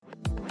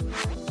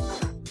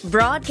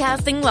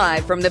Broadcasting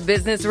live from the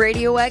Business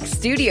Radio X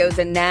studios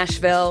in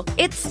Nashville,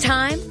 it's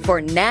time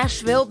for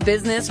Nashville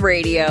Business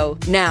Radio.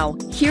 Now,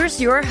 here's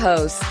your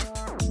host.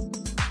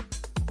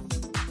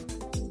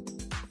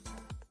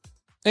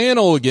 And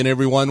hello again,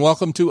 everyone.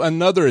 Welcome to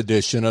another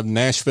edition of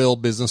Nashville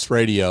Business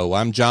Radio.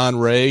 I'm John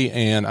Ray,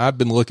 and I've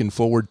been looking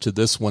forward to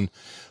this one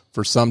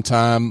for some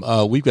time.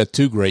 We've got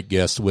two great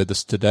guests with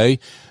us today,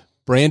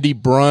 Brandy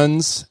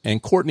Bruns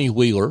and Courtney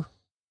Wheeler,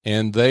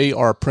 and they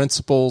are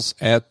principals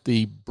at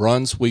the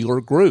Bruns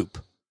Wheeler Group.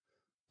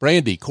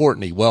 Brandy,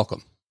 Courtney,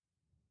 welcome.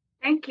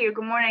 Thank you.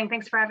 Good morning.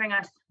 Thanks for having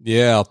us.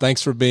 Yeah,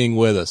 thanks for being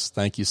with us.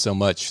 Thank you so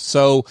much.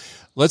 So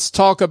let's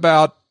talk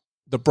about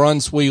the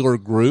Bruns Wheeler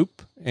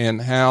Group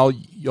and how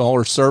y'all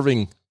are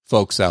serving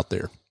folks out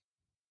there.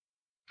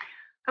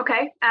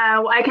 Okay.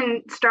 Well, I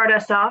can start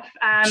us off.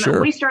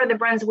 Sure. We started the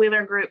Bruns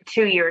Wheeler Group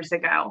 2 years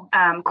ago.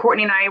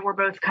 Courtney and I were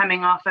both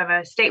coming off of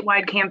a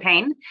statewide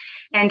campaign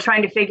and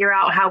trying to figure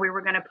out how we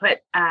were going to put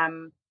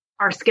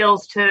our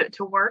skills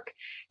to work,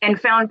 and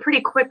found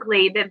pretty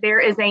quickly that there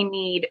is a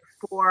need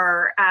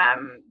for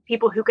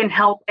people who can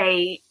help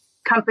a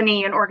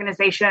company, an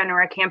organization,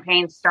 or a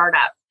campaign start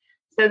up.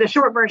 So the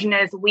short version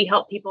is we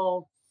help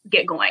people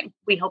get going.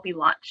 We help you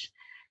launch.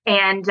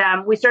 And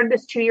we started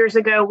this 2 years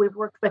ago. We've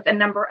worked with a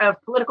number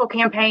of political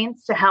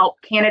campaigns to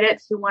help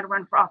candidates who want to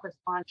run for office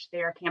launch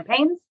their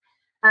campaigns.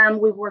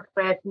 We've worked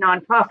with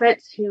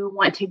nonprofits who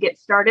want to get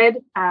started.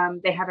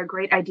 They have a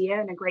great idea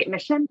and a great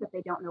mission, but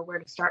they don't know where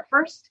to start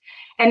first.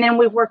 And then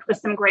we've worked with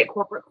some great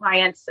corporate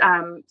clients,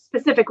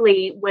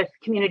 specifically with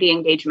community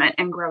engagement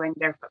and growing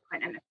their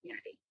footprint in the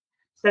community.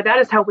 So that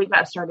is how we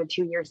got started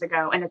 2 years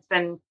ago, and it's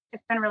been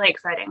really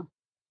exciting.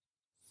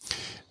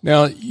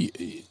 Now,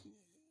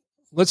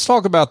 let's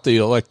talk about the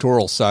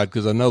electoral side,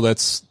 because I know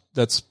that's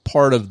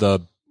part of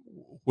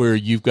where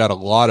you've got a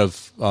lot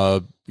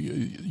of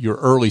your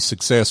early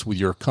success with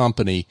your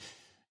company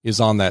is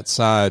on that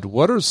side.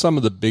 What are some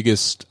of the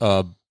biggest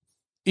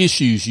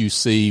issues you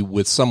see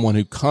with someone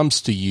who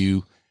comes to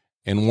you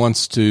and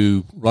wants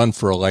to run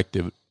for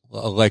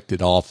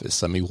elected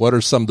office? I mean, what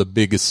are some of the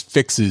biggest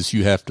fixes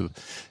you have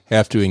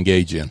to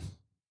engage in?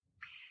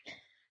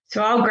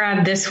 So I'll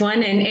grab this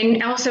one,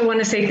 and also want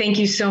to say thank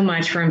you so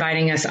much for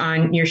inviting us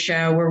on your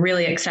show. We're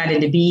really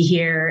excited to be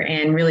here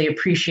and really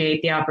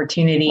appreciate the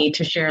opportunity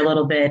to share a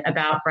little bit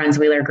about Bruns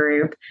Wheeler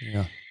Group.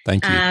 Yeah,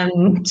 thank you.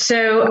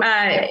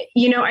 I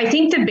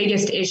think the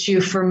biggest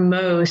issue for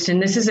most,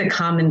 and this is a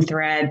common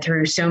thread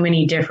through so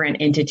many different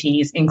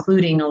entities,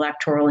 including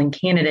electoral and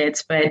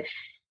candidates, but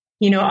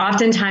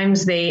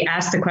oftentimes they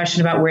ask the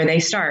question about where they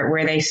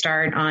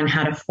start on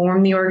how to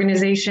form the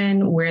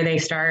organization, where they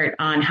start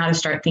on how to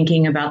start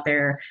thinking about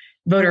their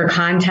voter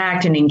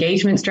contact and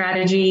engagement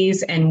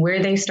strategies, and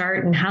where they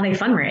start and how they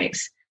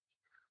fundraise.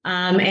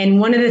 And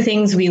one of the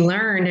things we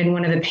learned, and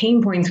one of the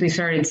pain points we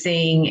started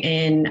seeing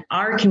in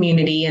our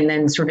community, and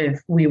then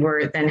we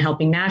were then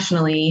helping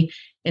nationally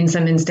in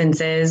some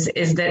instances,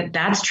 is that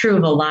that's true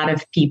of a lot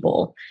of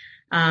people.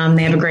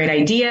 They have a great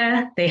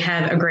idea. They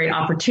have a great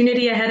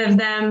opportunity ahead of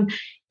them.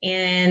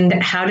 And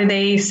how do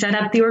they set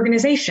up the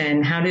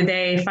organization? How do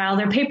they file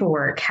their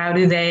paperwork? How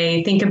do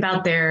they think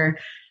about their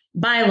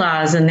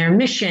bylaws and their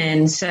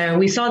mission? So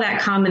we saw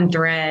that common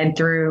thread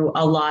through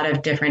a lot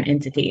of different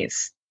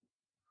entities.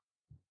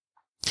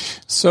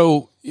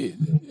 So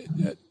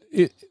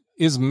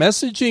is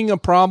messaging a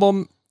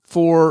problem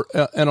for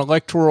an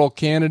electoral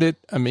candidate?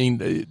 I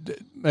mean,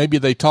 maybe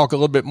they talk a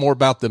little bit more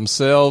about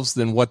themselves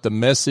than what the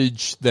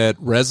message that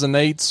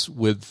resonates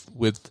with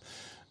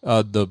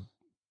the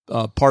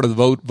part of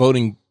the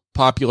voting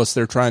populace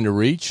they're trying to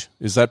reach.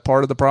 Is that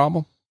part of the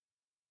problem?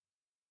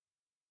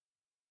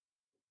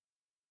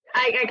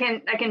 I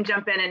can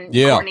jump in, and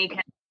yeah. Courtney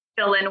can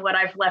fill in what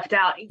I've left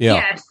out.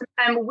 Yeah.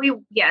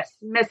 Yes,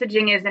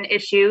 messaging is an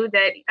issue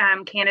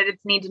that candidates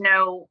need to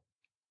know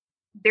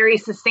very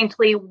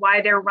succinctly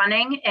why they're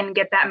running and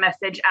get that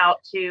message out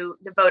to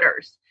the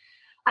voters.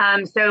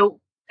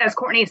 So as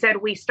Courtney said,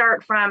 we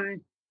start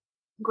from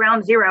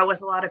ground zero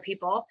with a lot of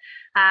people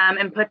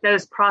and put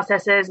those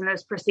processes and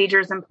those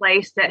procedures in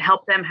place that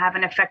help them have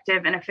an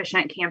effective and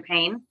efficient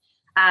campaign,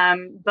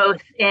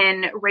 both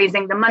in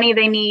raising the money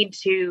they need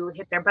to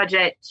hit their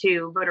budget,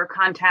 to voter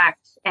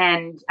contact,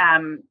 and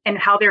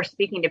how they're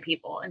speaking to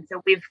people. And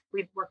so we've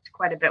worked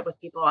quite a bit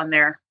with people on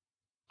their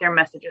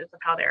messages of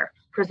how they're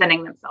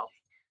presenting themselves.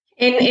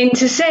 And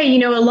to say,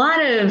 a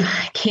lot of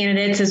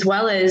candidates, as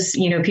well as,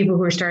 people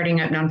who are starting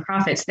up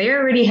nonprofits, they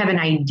already have an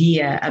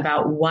idea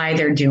about why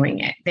they're doing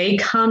it. They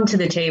come to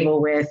the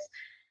table with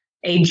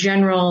a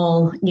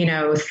general,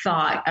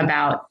 thought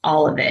about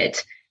all of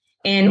it.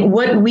 And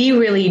what we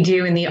really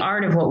do in the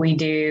art of what we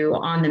do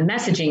on the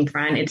messaging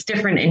front, it's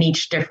different in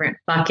each different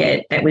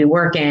bucket that we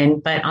work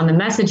in. But on the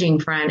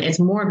messaging front, it's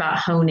more about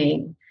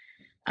honing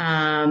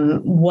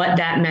what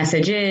that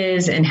message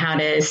is and how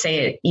to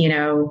say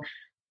it,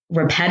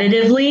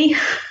 repetitively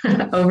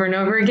over and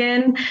over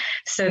again,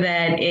 so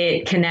that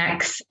it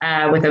connects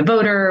with a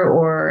voter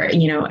or,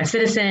 a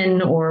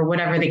citizen or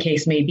whatever the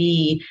case may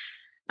be.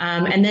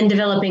 and then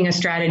developing a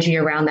strategy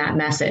around that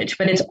message.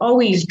 But it's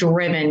always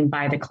driven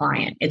by the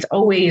client. They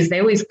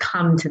always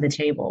come to the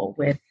table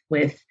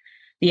with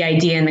the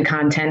idea and the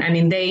content. I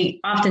mean, they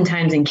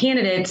oftentimes in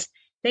candidates,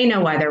 they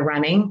know why they're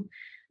running.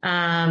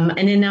 And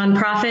in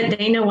nonprofit,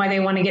 they know why they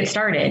want to get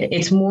started.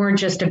 It's more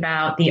just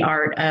about the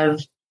art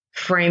of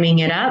framing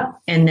it up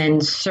and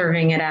then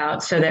serving it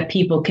out so that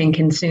people can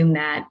consume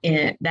that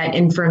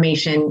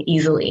information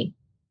easily.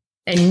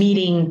 And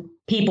meeting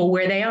people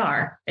where they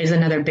are is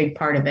another big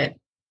part of it.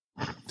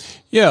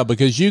 Yeah,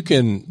 because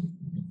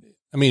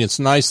it's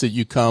nice that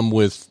you come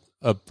with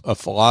a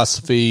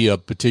philosophy, a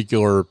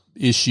particular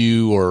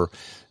issue, or,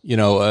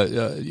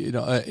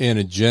 an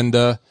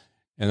agenda,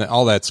 and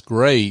all that's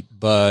great.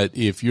 But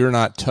if you're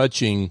not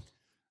touching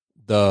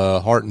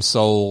the heart and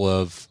soul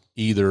of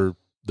either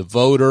the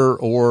voter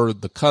or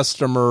the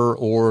customer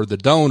or the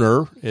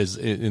donor, as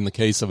in the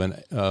case of a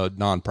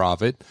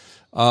nonprofit,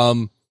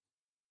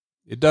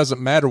 it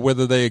doesn't matter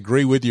whether they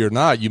agree with you or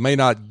not. You may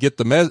not get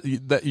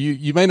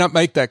you may not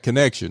make that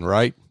connection,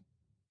 right?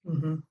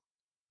 Mm-hmm.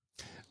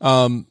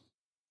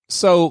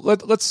 So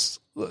let's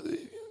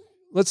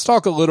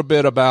talk a little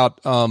bit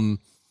about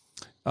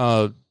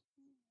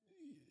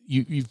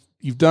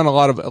you've done a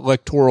lot of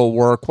electoral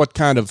work. What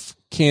kind of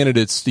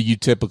candidates do you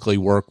typically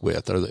work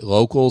with? Are they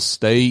local,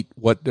 state?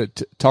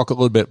 Talk a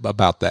little bit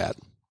about that.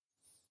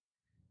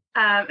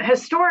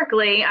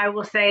 Historically, I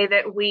will say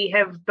that we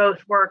have both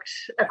worked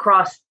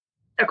across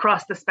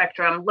the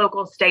spectrum,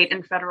 local, state,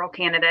 and federal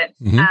candidates.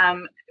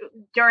 Mm-hmm.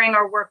 During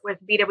our work with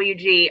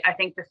BWG, I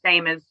think the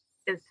same is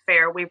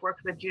fair. We've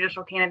worked with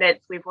judicial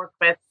candidates. We've worked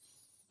with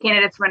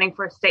candidates running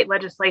for state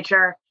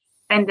legislature,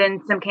 and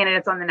then some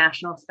candidates on the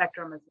national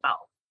spectrum as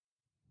well.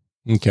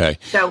 Okay.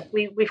 So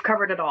we've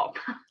covered it all.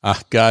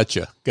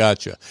 Gotcha.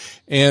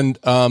 And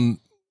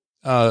I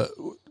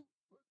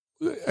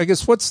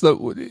guess I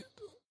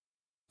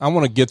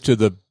want to get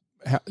to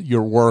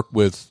your work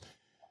with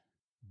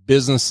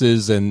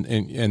businesses and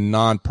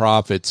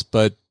nonprofits,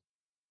 but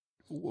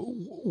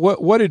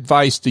what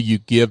advice do you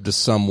give to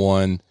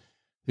someone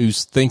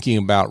who's thinking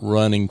about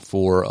running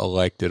for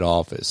elected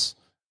office?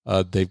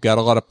 They've got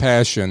a lot of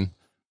passion,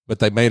 but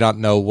they may not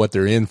know what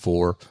they're in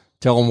for.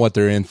 Tell them what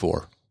they're in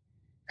for.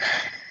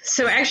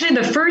 So actually,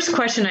 the first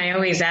question I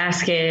always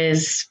ask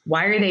is,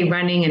 why are they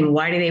running and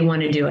why do they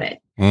want to do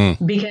it?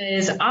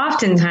 Because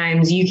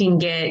oftentimes you can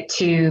get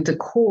to the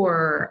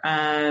core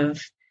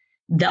of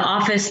the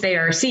office they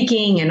are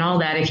seeking and all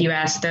that if you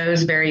ask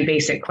those very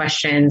basic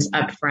questions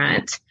up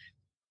front.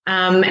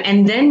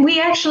 And then we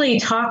actually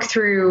talk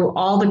through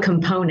all the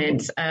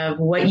components of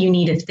what you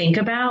need to think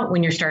about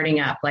when you're starting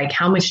up, like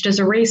how much does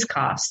a race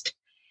cost?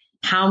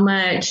 How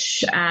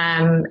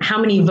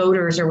many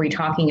voters are we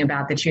talking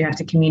about that you have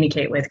to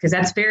communicate with? Because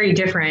that's very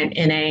different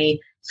in a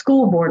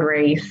school board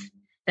race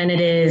than it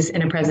is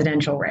in a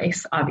presidential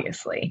race,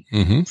 obviously.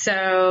 Mm-hmm.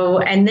 So,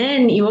 and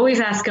then you always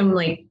ask them,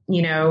 like,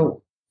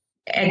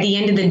 at the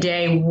end of the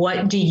day,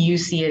 what do you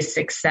see as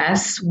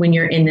success when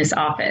you're in this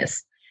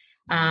office?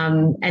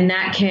 And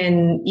that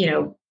can,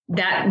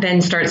 that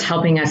then starts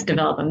helping us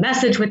develop a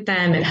message with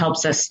them. It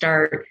helps us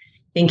start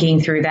thinking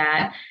through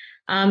that.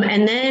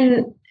 And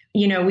then,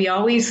 we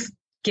always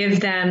give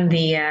them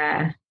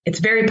it's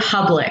very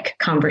public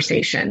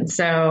conversation.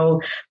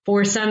 So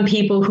for some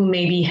people who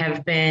maybe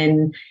have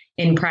been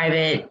in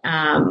private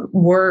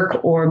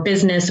work or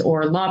business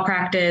or law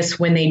practice,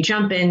 when they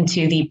jump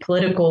into the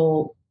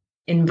political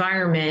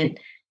environment,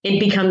 it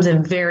becomes a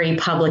very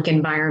public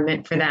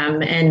environment for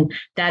them. And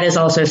that is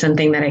also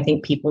something that I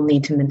think people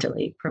need to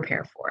mentally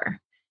prepare for.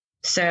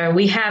 So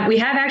we have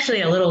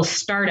actually a little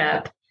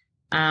startup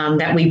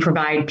that we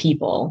provide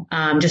people.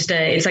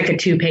 It's like a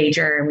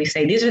 2-pager, and we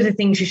say, these are the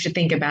things you should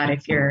think about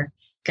if you're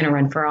going to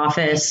run for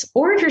office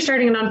or if you're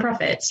starting a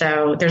nonprofit.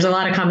 So there's a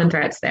lot of common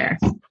threads there.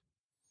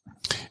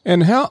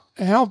 And how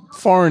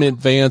far in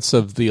advance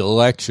of the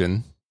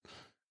election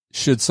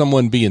should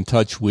someone be in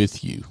touch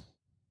with you?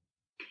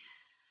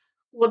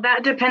 Well,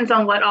 that depends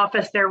on what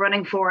office they're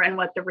running for and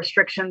what the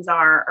restrictions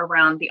are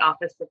around the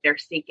office that they're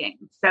seeking.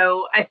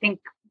 So I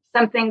think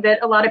something that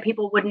a lot of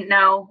people wouldn't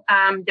know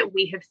that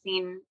we have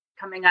seen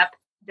coming up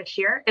this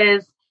year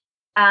is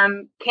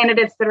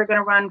candidates that are going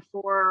to run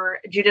for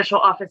judicial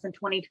office in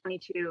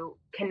 2022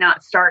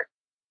 cannot start.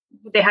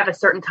 They have a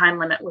certain time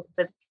limit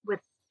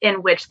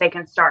within which they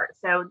can start.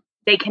 So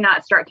they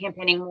cannot start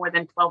campaigning more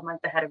than 12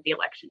 months ahead of the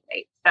election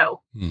date.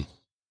 So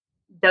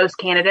those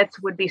candidates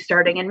would be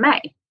starting in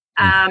May.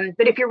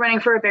 But if you're running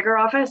for a bigger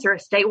office or a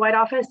statewide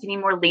office, you need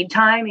more lead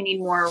time. You need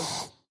more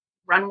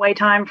runway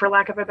time, for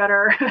lack of a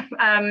better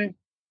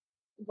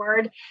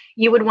word.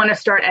 You would want to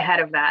start ahead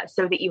of that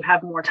so that you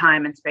have more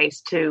time and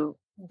space to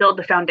build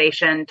the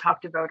foundation,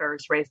 talk to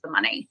voters, raise the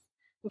money,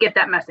 get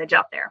that message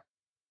out there.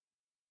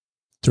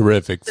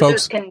 Terrific. So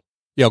folks.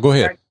 Yeah, go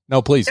ahead. Sorry.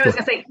 No, please. I was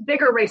going to say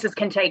bigger races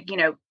can take,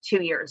 2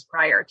 years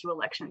prior to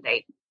election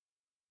date.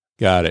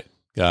 Got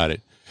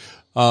it.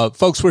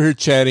 Folks, we're here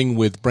chatting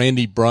with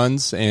Brandy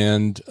Bruns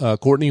and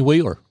Courtney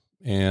Wheeler,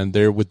 and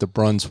they're with the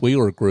Bruns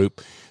Wheeler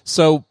Group.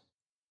 So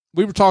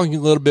we were talking a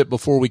little bit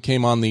before we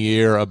came on the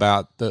air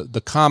about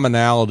the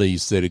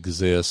commonalities that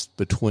exist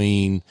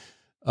between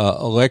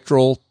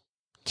electoral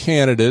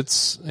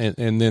candidates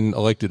and then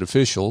elected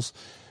officials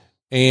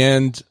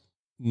and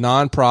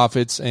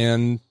nonprofits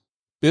and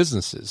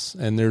businesses.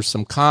 And there's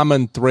some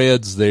common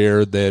threads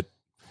there that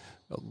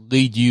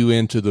lead you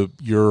into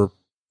your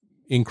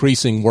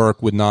increasing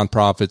work with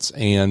nonprofits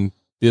and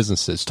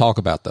businesses. Talk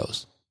about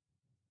those.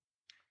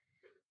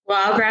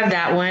 Well, I'll grab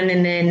that one.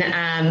 And then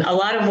a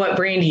lot of what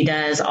Brandy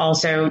does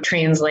also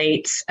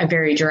translates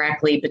very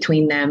directly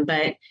between them.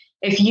 But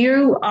if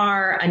you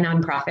are a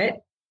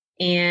nonprofit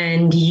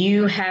and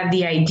you have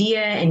the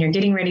idea and you're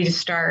getting ready to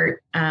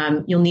start,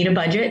 you'll need a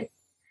budget.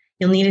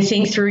 You'll need to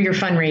think through your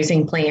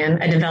fundraising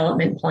plan, a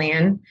development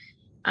plan,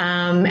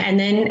 and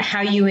then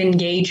how you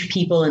engage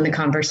people in the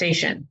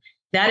conversation.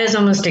 That is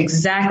almost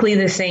exactly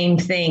the same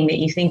thing that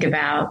you think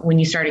about when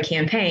you start a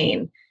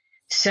campaign.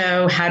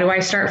 So how do I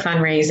start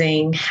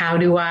fundraising? How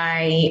do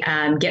I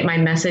get my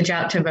message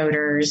out to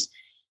voters?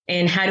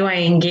 And how do I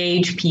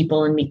engage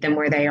people and meet them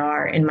where they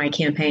are in my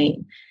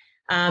campaign?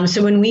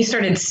 So when we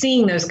started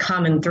seeing those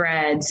common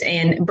threads,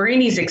 and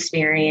Brandy's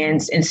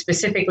experience, and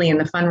specifically in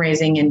the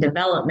fundraising and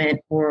development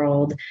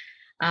world,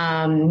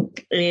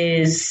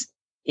 is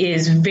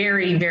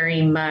very,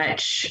 very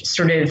much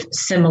sort of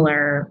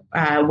similar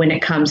when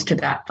it comes to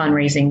that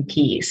fundraising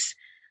piece.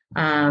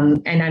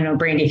 And I don't know,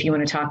 Brandy, if you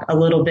want to talk a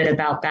little bit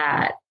about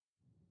that.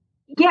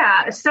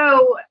 Yeah,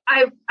 so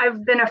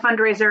I've been a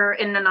fundraiser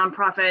in the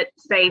nonprofit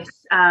space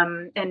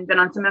and been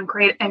on some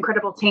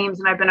incredible teams,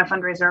 and I've been a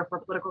fundraiser for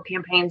political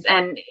campaigns.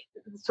 And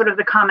sort of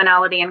the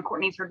commonality, and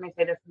Courtney's heard me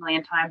say this a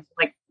million times,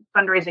 like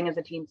fundraising is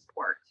a team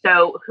sport.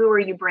 So who are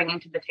you bringing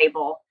to the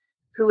table?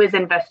 Who is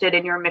invested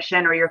in your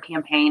mission or your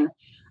campaign?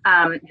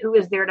 Who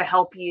is there to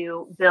help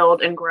you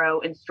build and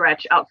grow and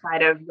stretch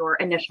outside of your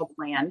initial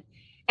plan?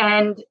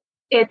 And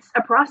it's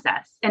a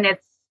process, and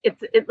it's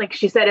like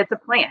she said, it's a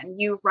plan.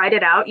 You write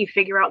it out, you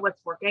figure out what's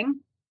working,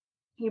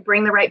 you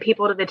bring the right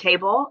people to the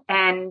table,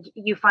 and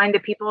you find the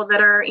people that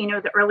are,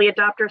 the early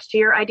adopters to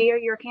your idea or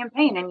your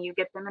campaign, and you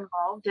get them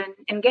involved and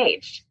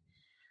engaged.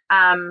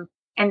 And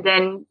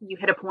then you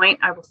hit a point.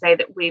 I will say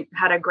that we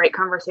had a great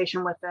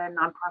conversation with a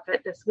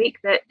nonprofit this week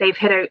that they've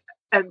hit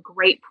a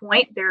great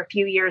point. They're a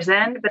few years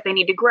in, but they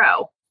need to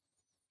grow.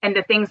 And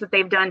the things that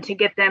they've done to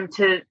get them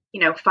to,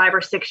 5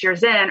 or 6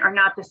 years in are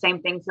not the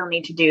same things they'll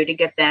need to do to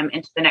get them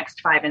into the next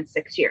 5 and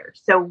 6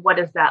 years. So what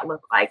does that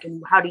look like?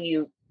 And how do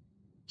you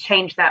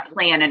change that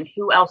plan? And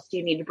who else do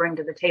you need to bring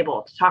to the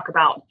table to talk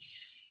about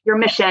your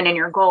mission and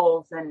your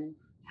goals? And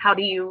how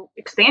do you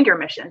expand your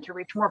mission to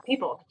reach more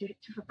people,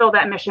 to fulfill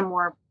that mission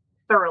more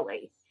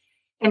thoroughly?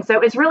 And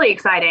so it's really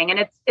exciting.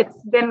 And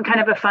it's been kind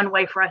of a fun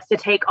way for us to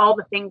take all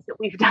the things that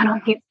we've done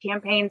on these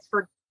campaigns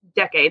for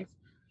decades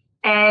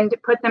and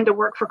put them to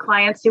work for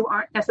clients who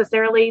aren't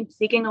necessarily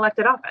seeking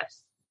elected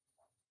office.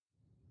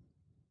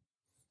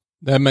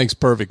 That makes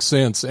perfect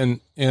sense. And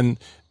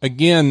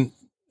again,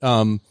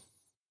 I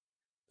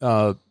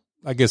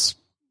guess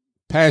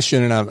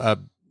passion, and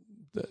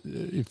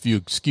if you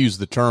excuse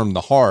the term, the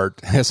heart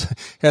has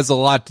a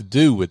lot to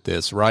do with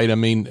this, right? I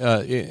mean,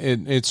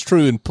 it's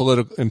true in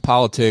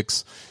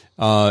politics,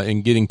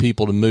 and getting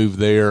people to move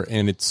there,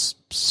 and it's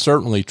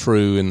certainly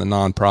true in the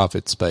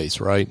nonprofit space,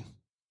 right?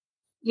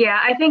 Yeah,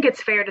 I think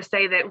it's fair to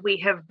say that we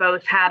have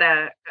both had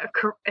a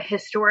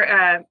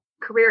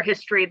career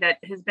history that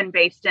has been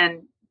based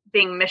in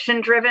being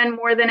mission driven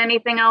more than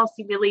anything else.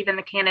 You believe in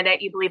the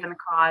candidate, you believe in the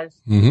cause.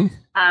 Mm-hmm.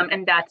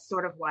 And that's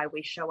sort of why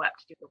we show up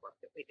to do the work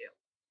that we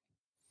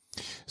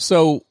do.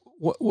 So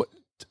what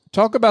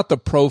talk about the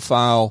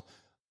profile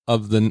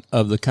of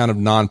the kind of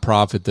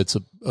nonprofit that's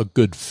a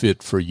good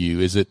fit for you.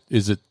 Is it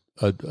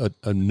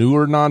a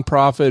newer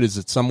nonprofit? Is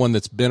it someone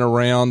that's been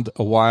around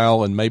a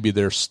while and maybe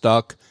they're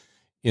stuck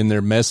in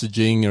their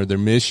messaging or their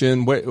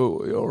mission,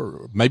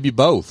 or maybe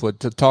both?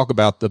 To talk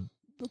about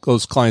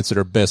those clients that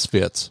are best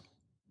fits.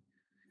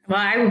 Well,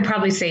 I would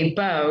probably say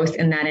both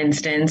in that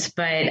instance,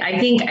 but I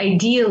think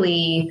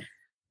ideally,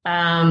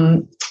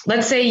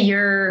 let's say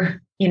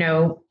you're,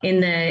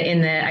 in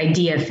the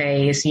idea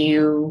phase.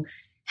 You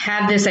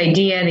have this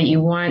idea that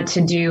you want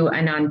to do a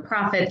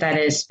nonprofit that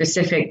is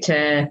specific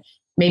to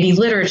maybe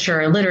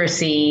literature or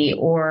literacy,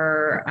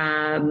 or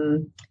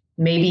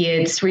maybe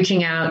it's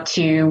reaching out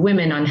to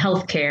women on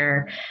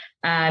healthcare,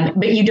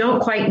 but you don't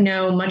quite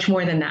know much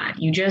more than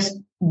that. You just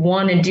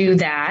want to do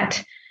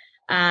that.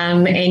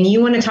 And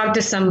you want to talk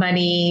to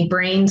somebody,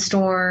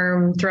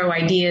 brainstorm, throw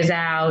ideas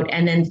out,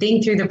 and then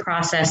think through the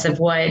process of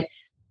what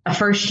a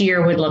first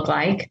year would look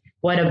like,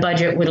 what a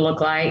budget would look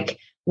like,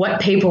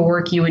 what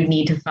paperwork you would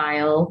need to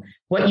file,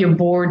 what your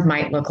board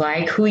might look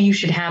like, who you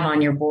should have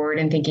on your board,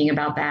 and thinking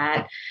about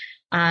that.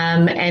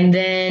 And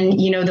then,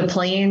 the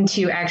plan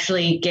to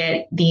actually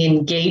get the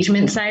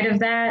engagement side of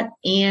that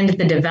and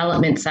the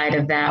development side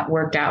of that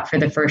worked out for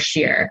the first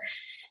year.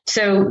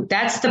 So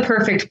that's the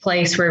perfect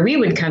place where we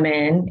would come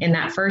in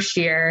that first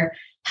year,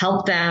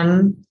 help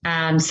them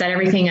set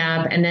everything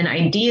up. And then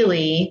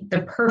ideally,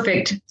 the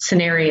perfect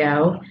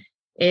scenario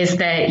is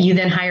that you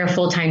then hire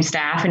full-time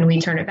staff and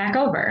we turn it back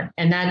over.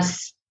 And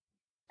that's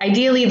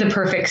ideally the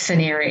perfect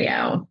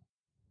scenario.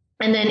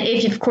 And then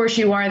if, of course,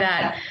 you are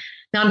that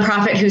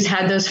nonprofit who's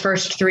had those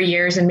first 3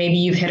 years and maybe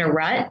you've hit a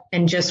rut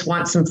and just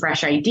want some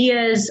fresh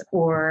ideas,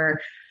 or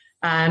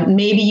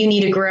maybe you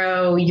need to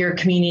grow your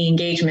community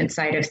engagement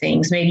side of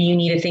things. Maybe you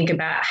need to think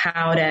about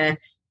how to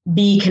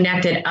be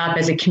connected up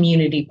as a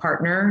community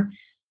partner.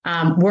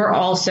 We're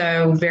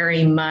also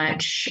very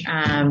much,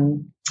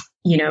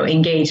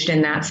 engaged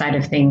in that side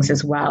of things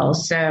as well.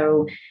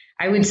 So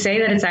I would say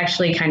that it's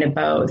actually kind of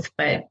both,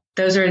 but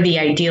those are the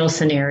ideal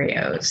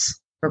scenarios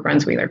for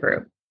Brunsweiler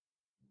Group.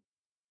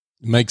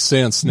 Makes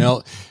sense.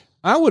 Now,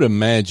 I would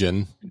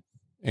imagine,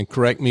 and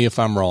correct me if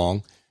I'm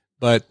wrong,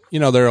 but,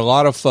 there are a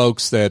lot of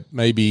folks that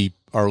maybe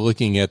are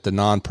looking at the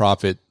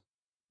nonprofit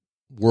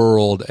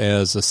world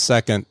as a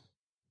second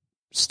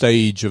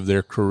stage of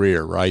their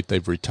career, right?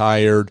 They've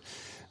retired.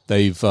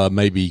 They've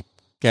maybe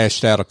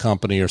cashed out a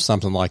company or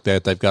something like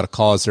that. They've got a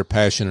cause they're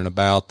passionate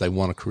about. They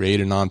want to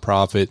create a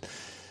nonprofit.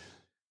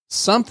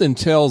 Something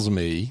tells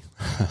me,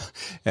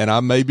 and I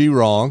may be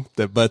wrong,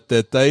 but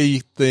that they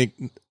think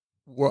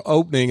we're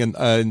opening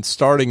and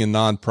starting a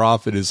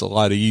nonprofit is a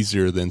lot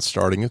easier than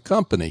starting a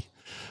company.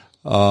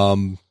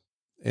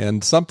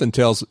 And something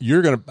tells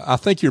I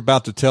think you're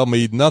about to tell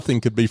me nothing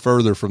could be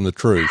further from the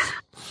truth.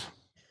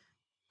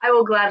 I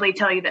will gladly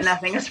tell you that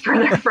nothing is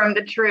further from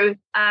the truth.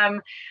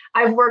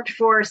 I've worked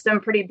for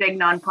some pretty big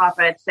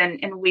nonprofits,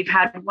 and we've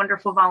had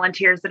wonderful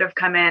volunteers that have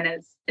come in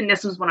and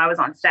this was when I was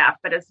on staff,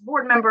 but as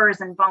board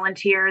members and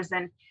volunteers.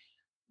 And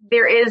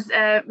there is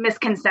a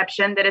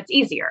misconception that it's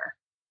easier.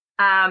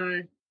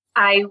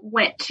 I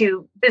went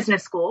to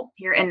business school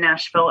here in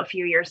Nashville a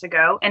few years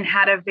ago and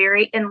had a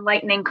very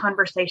enlightening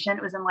conversation.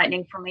 It was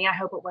enlightening for me. I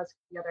hope it was for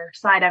the other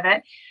side of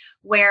it,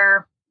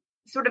 where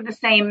sort of the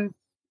same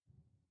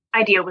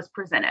idea was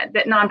presented,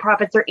 that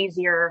nonprofits are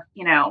easier.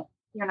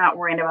 You're not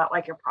worrying about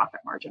like your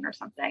profit margin or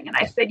something. And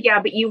I said,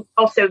 yeah, but you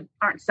also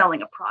aren't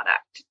selling a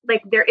product.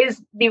 Like, there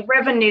is the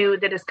revenue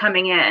that is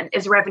coming in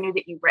is revenue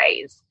that you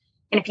raise.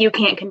 And if you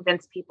can't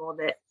convince people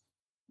that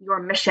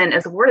your mission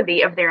is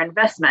worthy of their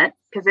investment,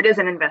 because it is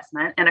an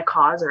investment in a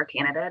cause or a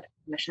candidate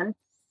mission,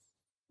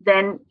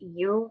 then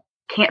you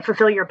can't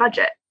fulfill your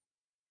budget.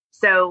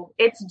 So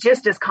it's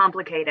just as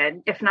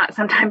complicated, if not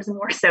sometimes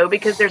more so,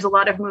 because there's a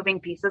lot of moving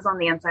pieces on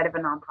the inside of a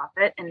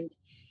nonprofit, and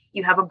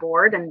you have a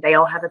board and they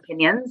all have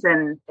opinions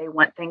and they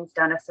want things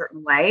done a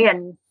certain way.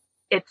 And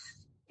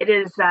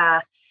there's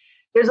a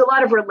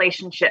lot of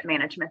relationship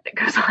management that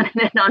goes on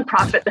in a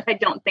nonprofit that I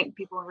don't think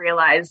people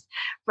realize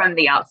from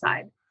the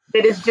outside.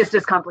 It is just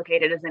as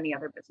complicated as any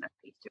other business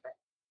piece to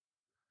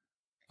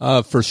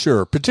it. For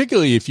sure.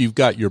 Particularly if you've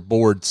got your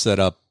board set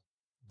up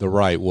the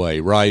right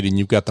way, right? And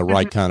you've got the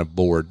right kind of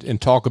board.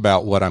 And talk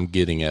about what I'm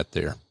getting at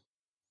there.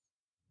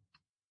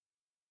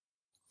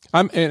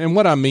 And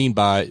what I mean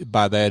by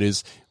that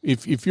is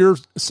if you're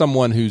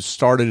someone who's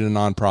started a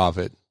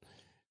nonprofit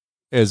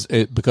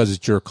because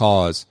it's your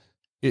cause,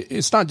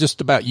 it's not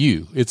just about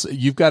you.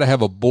 You've got to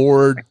have a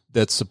board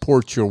that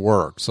supports your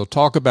work. So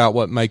talk about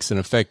what makes an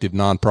effective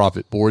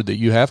nonprofit board that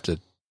you have to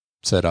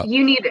set up.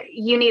 You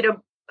need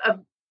a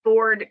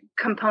board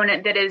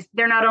component that is,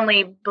 they're not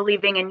only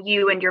believing in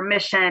you and your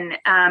mission,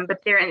 but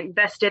they're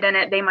invested in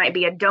it. They might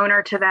be a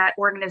donor to that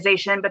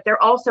organization, but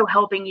they're also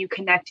helping you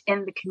connect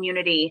in the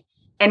community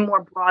and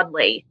more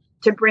broadly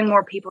to bring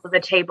more people to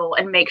the table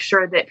and make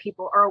sure that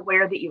people are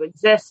aware that you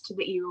exist,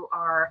 that you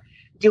are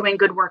doing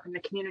good work in the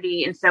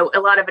community. And so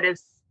a lot of it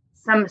is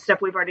some stuff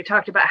we've already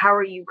talked about. How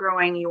are you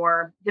growing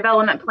your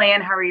development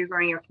plan? How are you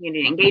growing your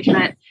community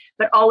engagement?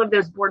 But all of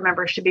those board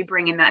members should be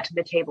bringing that to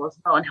the table as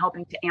well and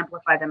helping to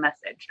amplify the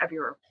message of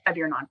your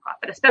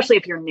nonprofit, especially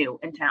if you're new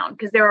in town,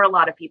 because there are a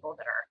lot of people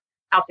that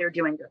are out there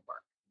doing good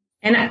work.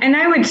 And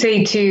I would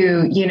say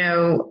too,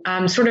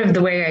 sort of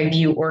the way I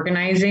view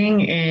organizing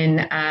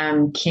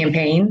in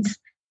campaigns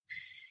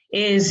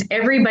is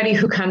everybody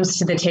who comes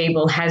to the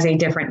table has a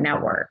different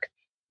network.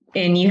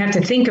 And you have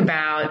to think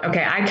about,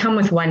 okay, I come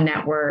with one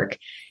network.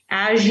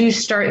 As you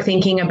start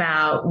thinking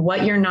about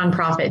what your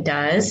nonprofit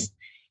does,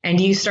 and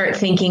you start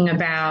thinking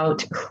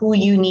about who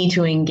you need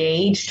to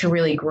engage to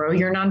really grow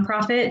your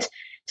nonprofit,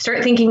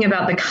 start thinking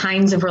about the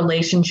kinds of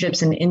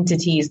relationships and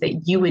entities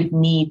that you would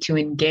need to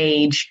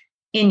engage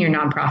in your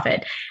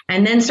nonprofit.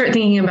 And then start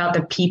thinking about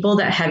the people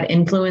that have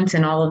influence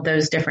in all of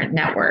those different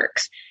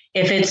networks.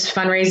 If it's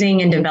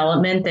fundraising and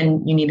development,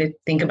 then you need to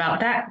think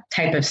about that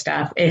type of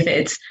stuff. If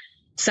it's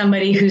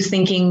somebody who's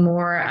thinking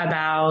more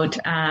about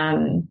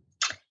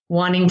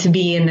wanting to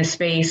be in the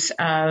space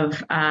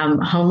of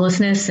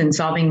homelessness and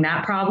solving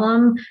that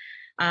problem,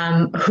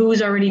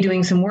 who's already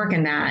doing some work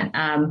in that,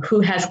 who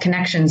has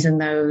connections in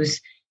those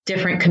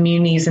different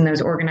communities and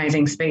those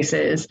organizing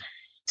spaces.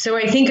 So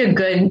I think a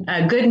good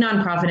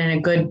nonprofit and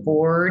a good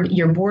board,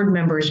 your board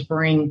members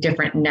bring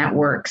different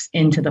networks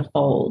into the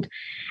fold.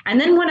 And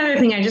then one other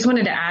thing I just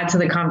wanted to add to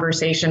the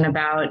conversation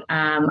about,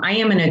 I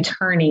am an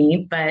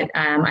attorney, but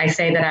I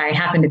say that I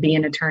happen to be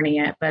an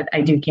attorney, but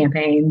I do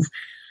campaigns.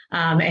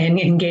 and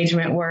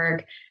engagement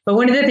work. But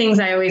one of the things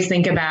I always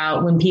think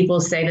about when people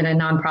say that a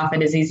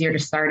nonprofit is easier to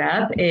start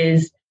up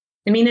is,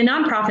 I mean, a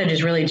nonprofit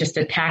is really just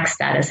a tax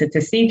status. It's a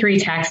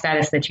C3 tax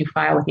status that you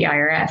file with the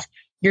IRS.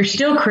 You're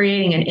still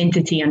creating an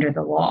entity under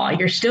the law.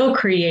 You're still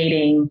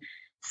creating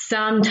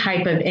some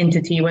type of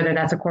entity, whether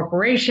that's a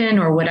corporation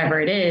or whatever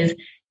it is.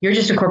 You're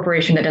just a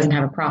corporation that doesn't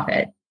have a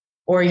profit,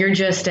 or you're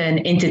just an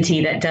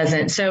entity that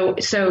doesn't.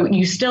 So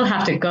you still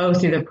have to go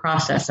through the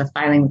process of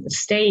filing with the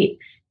state.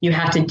 You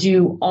have to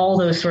do all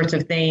those sorts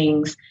of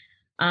things.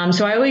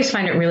 So I always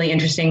find it really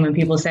interesting when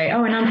people say,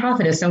 oh, a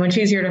nonprofit is so much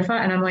easier to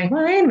file. And I'm like,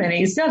 well, wait a minute,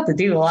 you still have to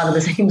do a lot of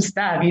the same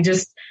stuff. You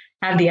just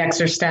have the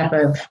extra step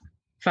of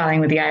filing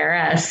with the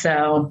IRS.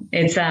 So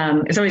it's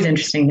always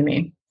interesting to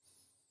me.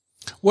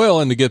 Well,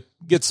 and to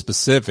get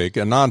specific,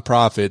 a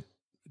nonprofit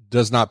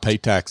does not pay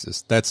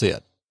taxes. That's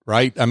it,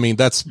 right? I mean,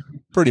 that's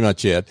pretty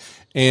much it.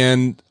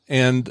 And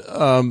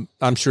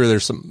I'm sure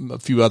there's a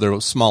few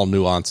other small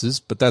nuances,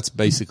 but that's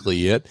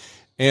basically it.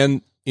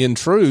 And in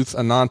truth,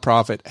 a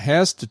nonprofit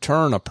has to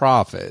turn a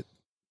profit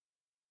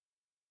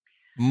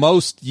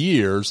most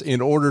years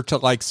in order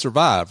to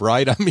survive,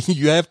 right? I mean,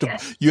 you have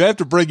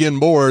to bring in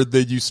more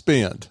than you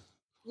spend.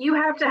 You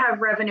have to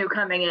have revenue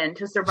coming in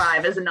to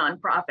survive as a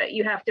nonprofit.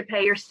 You have to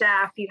pay your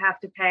staff. You have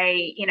to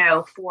pay,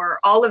 for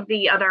all of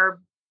the other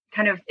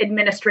kind of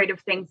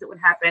administrative things that would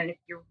happen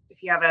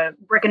if you have a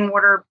brick and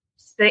mortar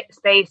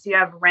space. You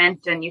have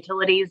rent and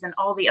utilities and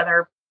all the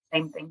other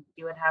same things that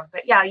you would have.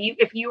 But yeah,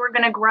 if you are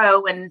going to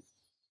grow and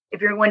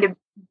if you're going to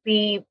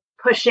be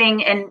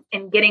pushing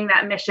and getting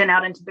that mission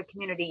out into the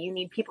community, you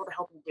need people to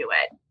help you do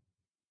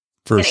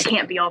it. It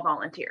can't be all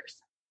volunteers.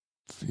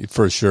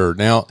 For sure.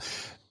 Now,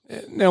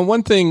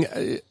 one thing,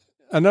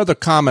 another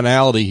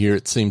commonality here,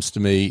 it seems to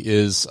me,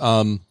 is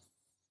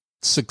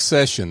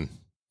succession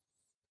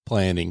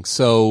planning.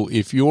 So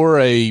if you're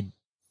a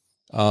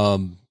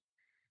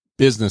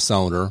business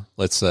owner,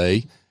 let's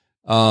say,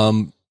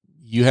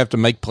 you have to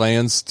make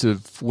plans to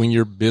when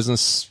your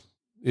business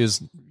is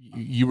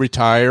you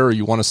retire or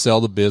you want to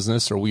sell the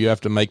business, or you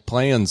have to make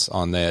plans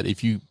on that.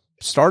 If you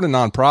start a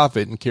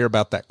nonprofit and care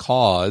about that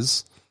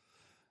cause,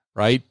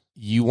 right,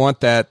 you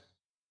want that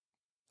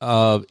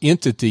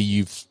entity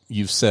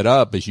you've set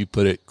up, as you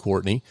put it,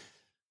 Courtney,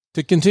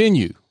 to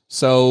continue.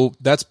 So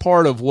that's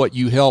part of what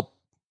you help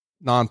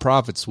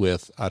nonprofits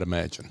with, I'd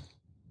imagine.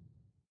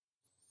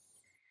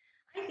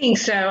 I think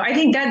so. I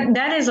think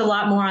that is a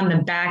lot more on the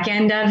back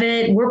end of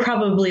it. We're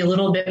probably a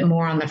little bit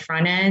more on the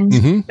front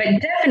end, but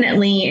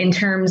definitely in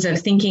terms of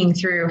thinking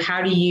through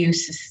how do you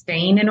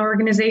sustain an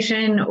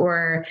organization,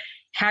 or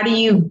how do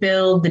you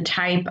build the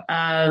type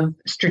of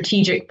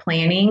strategic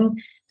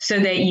planning so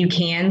that you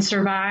can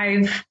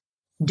survive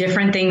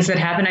different things that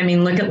happen. I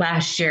mean, look at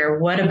last year.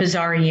 What a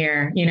bizarre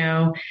year.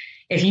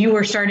 If you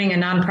were starting a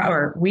nonprofit,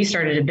 or we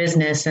started a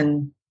business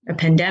and a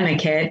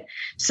pandemic hit.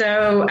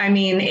 So, I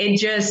mean, it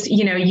just,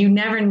 you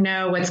never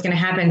know what's going to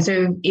happen.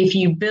 So if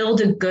you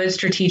build a good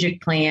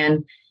strategic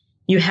plan,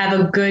 you have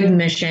a good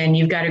mission,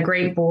 you've got a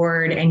great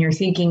board, and you're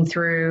thinking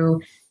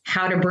through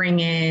how to bring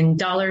in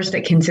dollars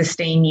that can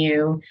sustain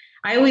you.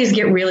 I always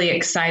get really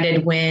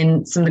excited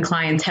when some of the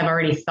clients have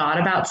already thought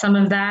about some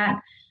of that.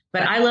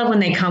 But I love when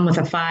they come with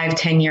a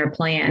 5-10 year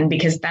plan,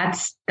 because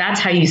that's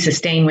how you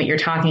sustain what you're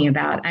talking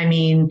about. I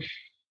mean,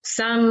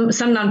 some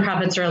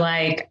nonprofits are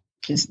like,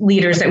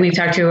 leaders that we've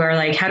talked to are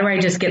like, how do I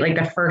just get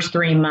the first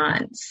 3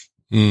 months?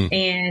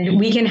 And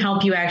we can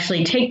help you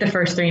actually take the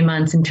first 3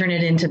 months and turn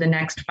it into the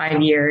next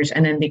 5 years,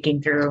 and then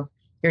thinking through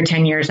your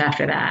 10 years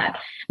after that.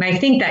 And I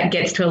think that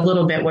gets to a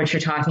little bit what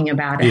you're talking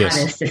about, and how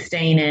to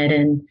sustain it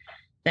and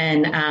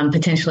then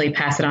potentially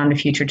pass it on to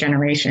future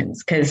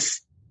generations.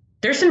 Because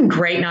there's some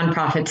great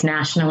nonprofits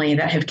nationally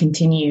that have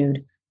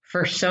continued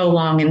for so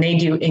long, and they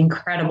do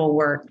incredible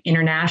work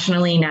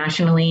internationally,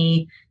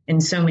 nationally,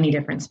 in so many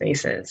different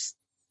spaces.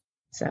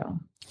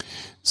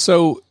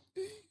 So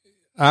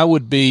I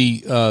would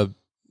be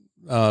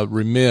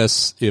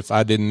remiss if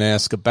I didn't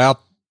ask about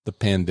the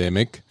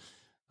pandemic.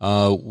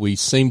 We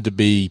seem to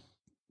be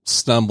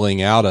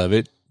stumbling out of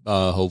it,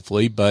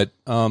 hopefully, but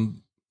how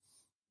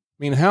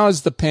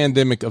has the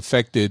pandemic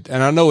affected,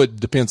 and I know it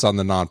depends on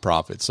the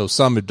nonprofit. So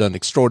some have done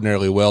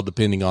extraordinarily well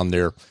depending on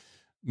their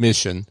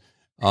mission.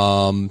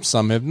 Some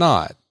have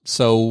not.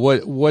 So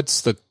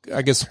what's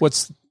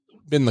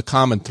been the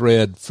common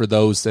thread for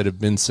those that have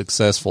been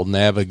successful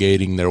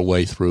navigating their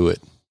way through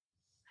it?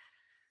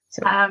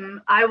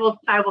 I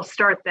will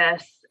start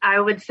this. I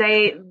would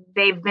say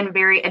they've been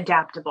very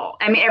adaptable.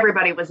 I mean,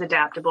 everybody was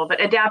adaptable,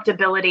 but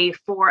adaptability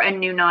for a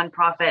new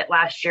nonprofit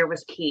last year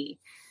was key.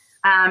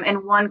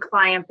 And one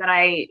client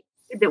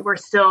that we're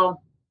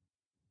still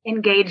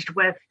engaged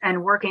with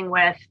and working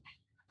with,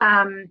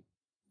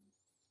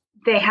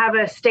 they have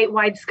a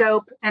statewide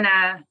scope and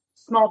a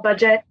small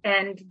budget,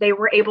 and they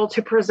were able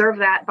to preserve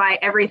that by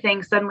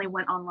everything suddenly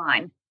went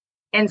online.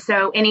 And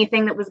so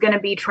anything that was going to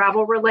be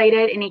travel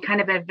related, any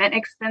kind of event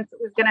expense that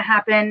was going to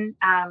happen,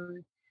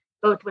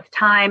 both with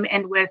time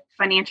and with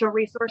financial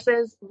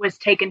resources, was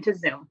taken to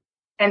Zoom.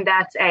 And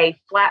that's a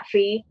flat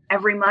fee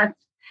every month.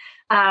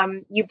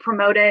 You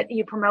promote it.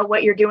 You promote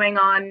what you're doing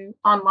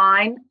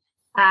online.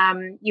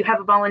 You have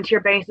a volunteer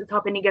base that's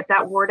helping you get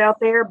that word out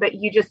there, but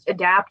you just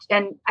adapt.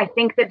 And I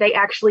think that they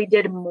actually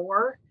did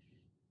more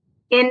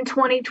in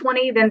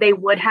 2020 than they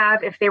would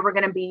have if they were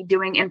going to be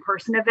doing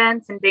in-person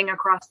events and being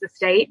across the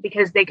state,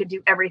 because they could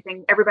do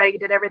everything. Everybody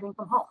did everything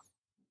from home.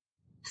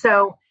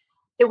 So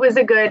it was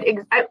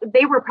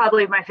they were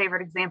probably my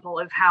favorite example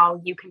of how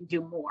you can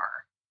do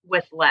more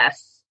with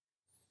less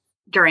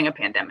during a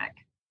pandemic.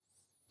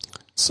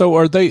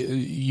 So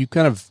you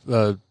kind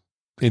of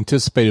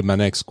anticipated my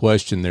next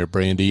question there,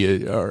 Brandy.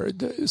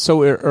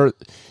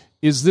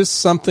 Is this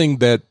something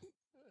that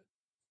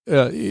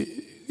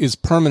is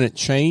permanent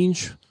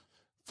change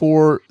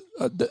for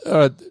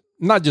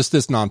not just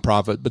this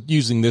nonprofit, but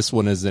using this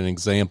one as an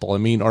example? I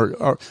mean,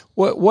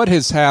 what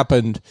has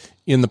happened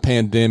in the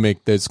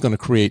pandemic that's going to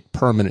create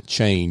permanent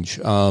change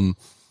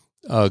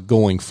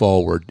going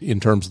forward in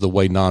terms of the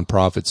way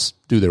nonprofits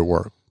do their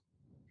work?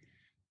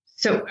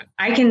 So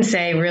I can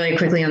say really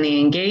quickly on the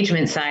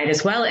engagement side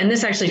as well, and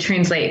this actually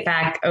translates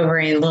back over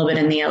a little bit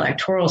in the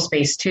electoral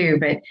space too.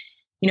 But,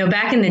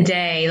 back in the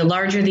day, the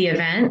larger the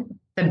event,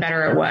 the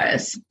better it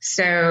was.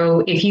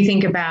 So if you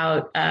think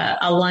about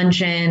a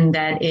luncheon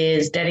that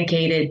is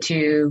dedicated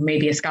to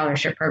maybe a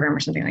scholarship program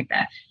or something like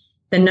that,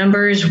 the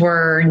numbers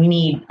you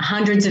need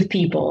hundreds of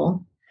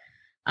people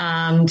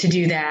to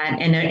do that.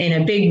 And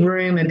in a big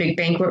room, a big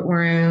banquet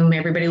room,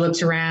 everybody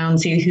looks around,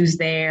 see who's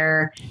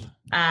there.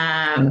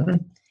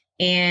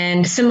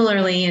 And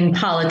similarly in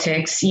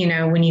politics,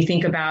 when you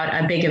think about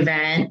a big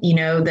event,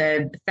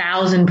 the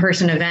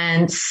 1,000-person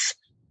events,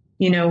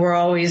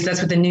 that's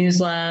what the news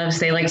loves.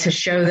 They like to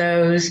show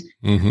those.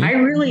 Mm-hmm. I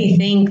really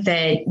think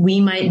that we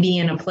might be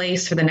in a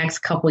place for the next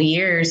couple of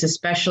years,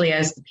 especially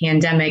as the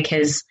pandemic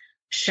has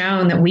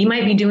shown, that we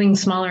might be doing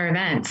smaller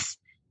events.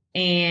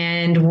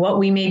 And what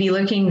we may be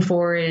looking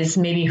for is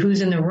maybe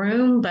who's in the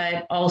room,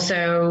 but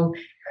also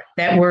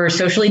that we're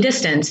socially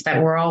distanced,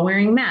 that we're all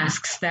wearing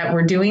masks, that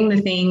we're doing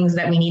the things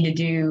that we need to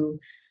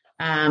do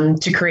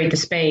to create the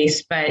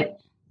space. But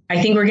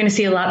I think we're going to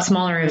see a lot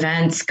smaller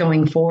events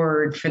going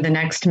forward for the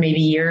next maybe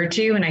year or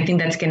two. And I think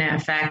that's going to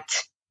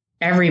affect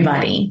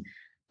everybody.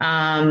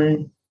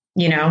 How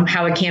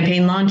a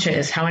campaign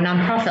launches, how a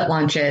nonprofit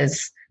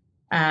launches.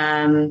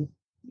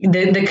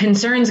 The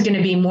concern is going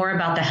to be more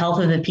about the health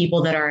of the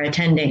people that are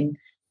attending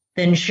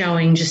than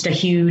showing just a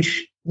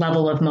huge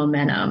level of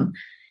momentum.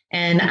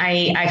 And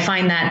I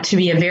find that to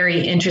be a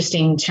very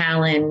interesting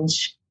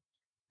challenge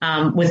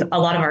with a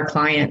lot of our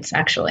clients,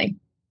 actually.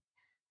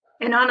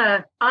 And on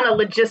a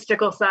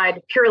logistical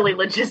side, purely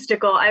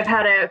logistical, I've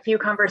had a few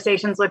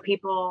conversations with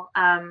people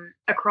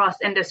across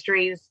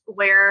industries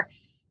where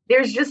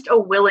there's just a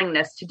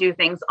willingness to do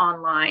things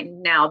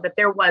online now that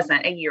there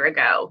wasn't a year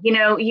ago.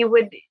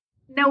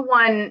 No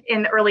one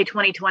in early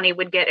 2020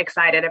 would get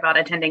excited about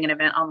attending an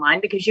event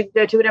online because you could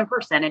go to it in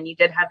person, and you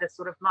did have this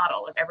sort of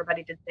model of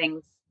everybody did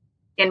things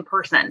in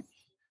person.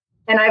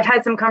 And I've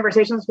had some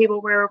conversations with people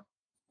where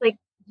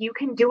you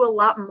can do a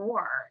lot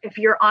more if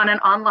you're on an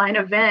online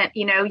event.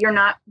 You're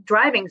not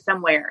driving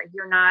somewhere,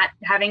 you're not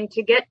having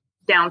to get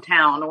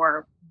downtown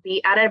or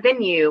be at a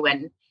venue,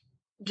 and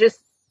just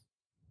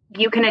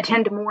you can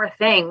attend more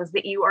things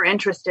that you are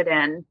interested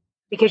in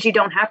because you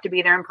don't have to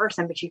be there in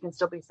person, but you can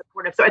still be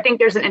supportive. So I think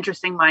there's an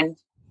interesting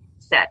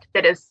mindset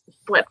that has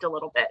flipped a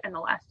little bit in the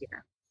last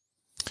year.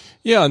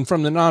 Yeah, and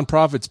from the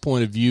nonprofit's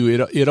point of view,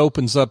 it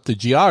opens up the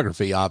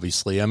geography.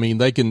 Obviously, I mean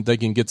they can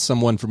get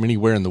someone from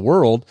anywhere in the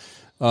world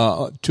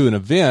to an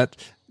event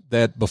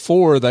that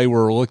before they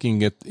were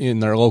looking at in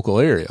their local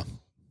area.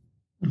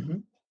 Mm-hmm.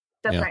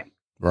 That's right.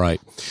 Right.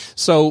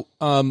 So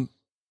I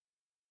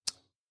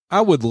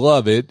would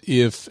love it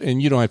if,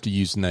 and you don't have to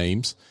use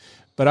names,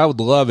 but I would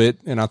love it,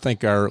 and I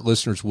think our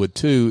listeners would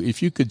too,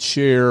 if you could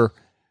share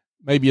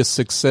maybe a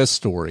success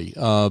story,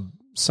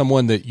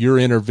 someone that your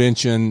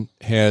intervention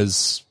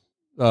has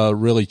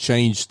really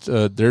changed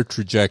their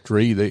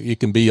trajectory. It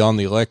can be on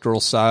the electoral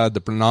side,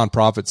 the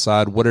nonprofit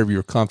side, whatever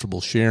you're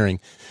comfortable sharing.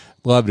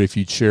 Love it if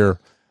you'd share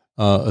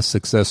a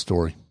success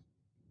story.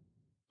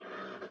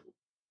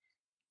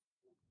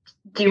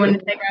 Do you want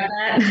to take on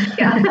that?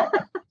 Yeah.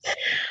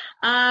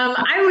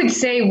 I would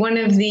say one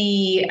of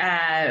the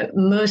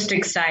most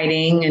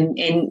exciting,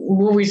 and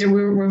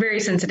we're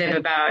very sensitive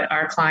about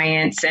our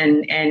clients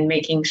and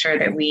making sure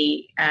that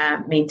we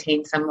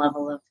maintain some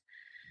level of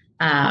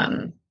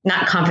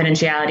not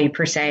confidentiality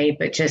per se,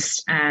 but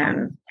just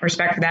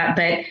respect for that.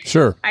 But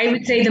sure, I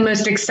would say the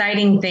most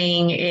exciting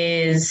thing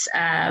is,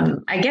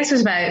 I guess it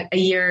was about a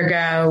year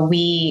ago,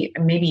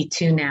 maybe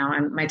two now.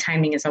 My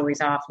timing is always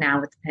off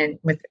now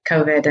with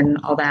COVID and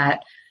all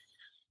that.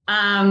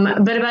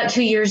 But about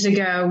 2 years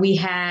ago, we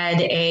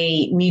had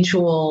a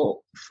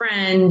mutual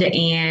friend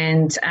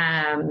and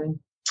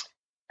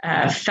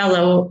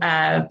fellow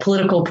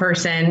political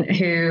person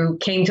who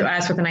came to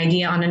us with an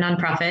idea on a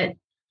nonprofit.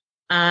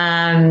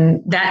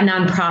 That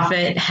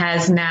nonprofit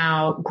has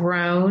now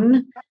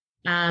grown,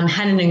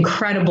 had an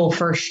incredible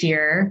first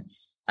year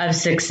of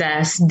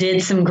success,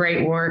 did some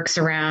great works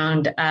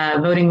around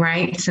voting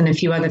rights and a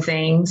few other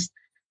things.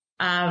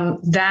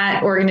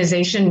 That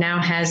organization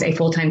now has a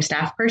full-time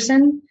staff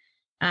person,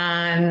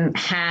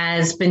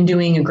 has been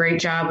doing a great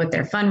job with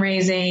their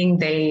fundraising.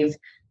 They've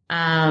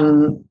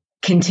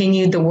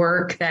continued the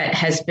work that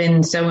has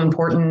been so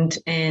important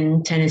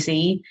in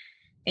Tennessee.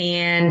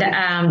 And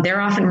they're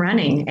off and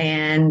running,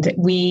 and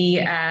we,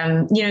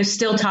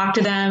 still talk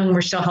to them.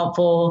 We're still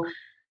helpful,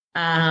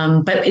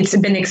 but it's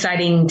been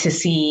exciting to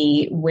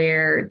see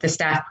where the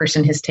staff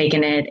person has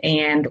taken it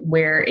and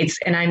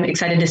and I'm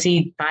excited to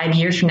see 5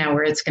 years from now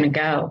where it's going to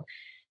go.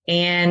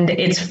 And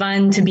it's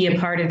fun to be a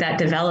part of that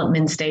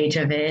development stage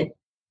of it.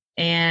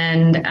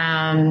 And,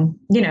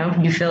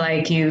 you feel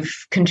like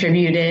you've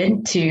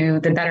contributed to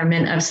the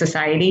betterment of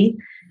society.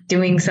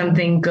 Doing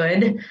something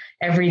good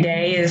every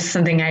day is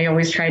something I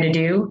always try to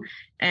do.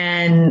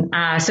 And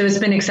so it's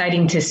been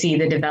exciting to see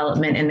the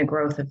development and the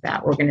growth of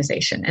that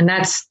organization. And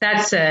that's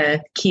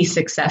a key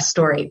success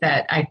story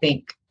that I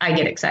think I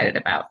get excited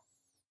about.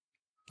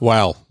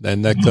 Wow.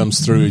 And that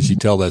comes through as you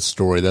tell that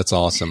story. That's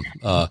awesome.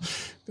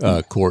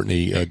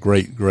 Courtney, a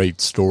great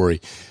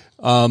story.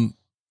 Well,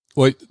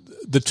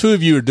 the two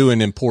of you are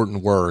doing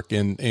important work,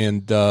 and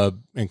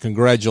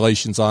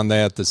congratulations on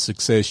that, the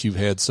success you've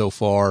had so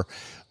far.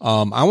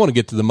 I want to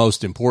get to the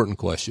most important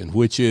question,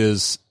 which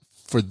is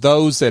for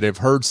those that have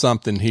heard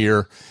something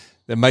here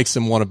that makes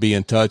them want to be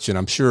in touch. And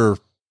I'm sure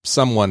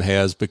someone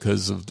has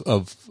because of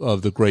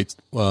the great,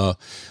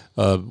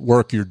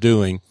 work you're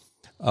doing.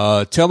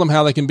 Tell them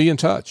how they can be in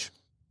touch.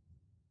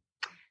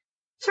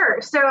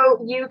 Sure.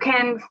 So you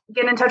can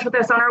get in touch with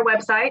us on our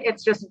website.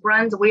 It's just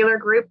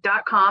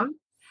brunswheelergroup.com.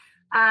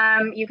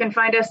 You can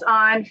find us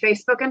on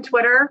Facebook and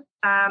Twitter,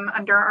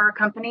 under our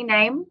company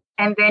name.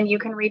 And then you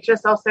can reach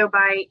us also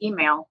by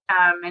email.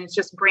 And it's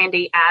just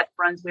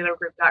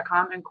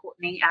Brandy@brunswheelergroup.com and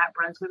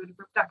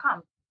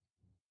Courtney@brunswheelergroup.com.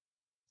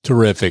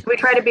 Terrific. We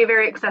try to be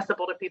very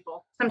accessible to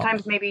people.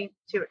 Sometimes maybe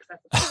too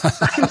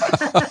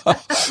accessible.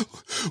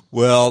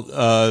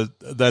 Well,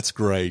 that's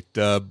great.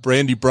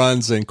 Brandy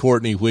Bruns and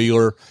Courtney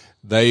Wheeler,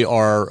 they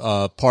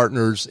are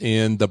partners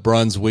in the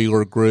Bruns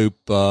Wheeler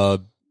Group.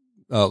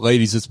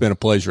 Ladies, it's been a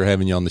pleasure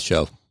having you on the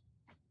show.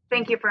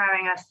 Thank you for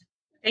having us.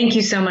 Thank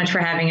you so much for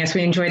having us.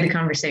 We enjoyed the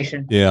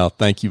conversation. Yeah,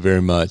 thank you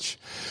very much.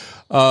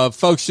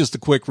 Folks, just a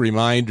quick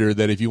reminder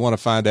that if you want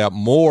to find out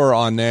more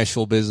on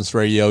Nashville Business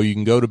Radio, you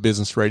can go to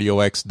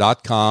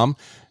businessradiox.com,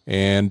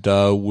 and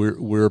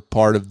we're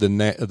part of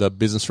the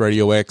Business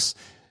Radio X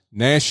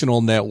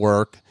National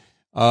Network.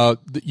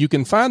 You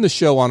can find the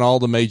show on all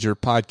the major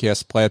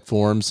podcast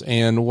platforms,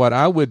 and what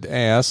I would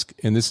ask,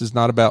 and this is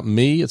not about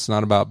me, it's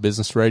not about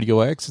Business Radio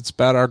X, it's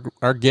about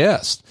our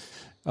guests,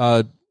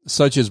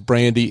 such as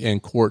Brandy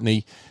and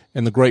Courtney,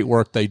 and the great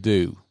work they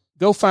do.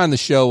 Go find the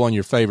show on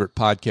your favorite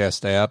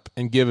podcast app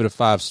and give it a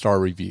 5-star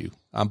review.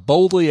 I'm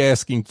boldly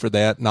asking for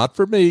that, not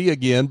for me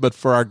again, but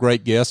for our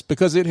great guests,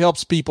 because it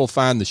helps people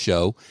find the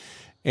show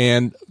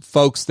and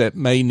folks that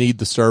may need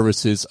the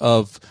services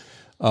of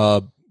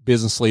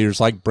business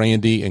leaders like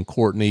Brandy and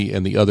Courtney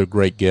and the other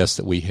great guests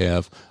that we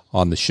have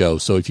on the show.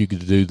 So if you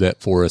could do that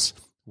for us,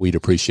 we'd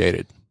appreciate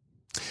it.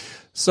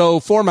 So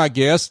for my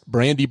guests,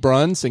 Brandy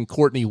Bruns and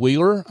Courtney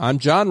Wheeler, I'm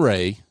John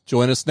Ray.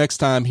 Join us next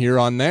time here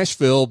on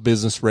Nashville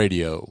Business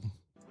Radio.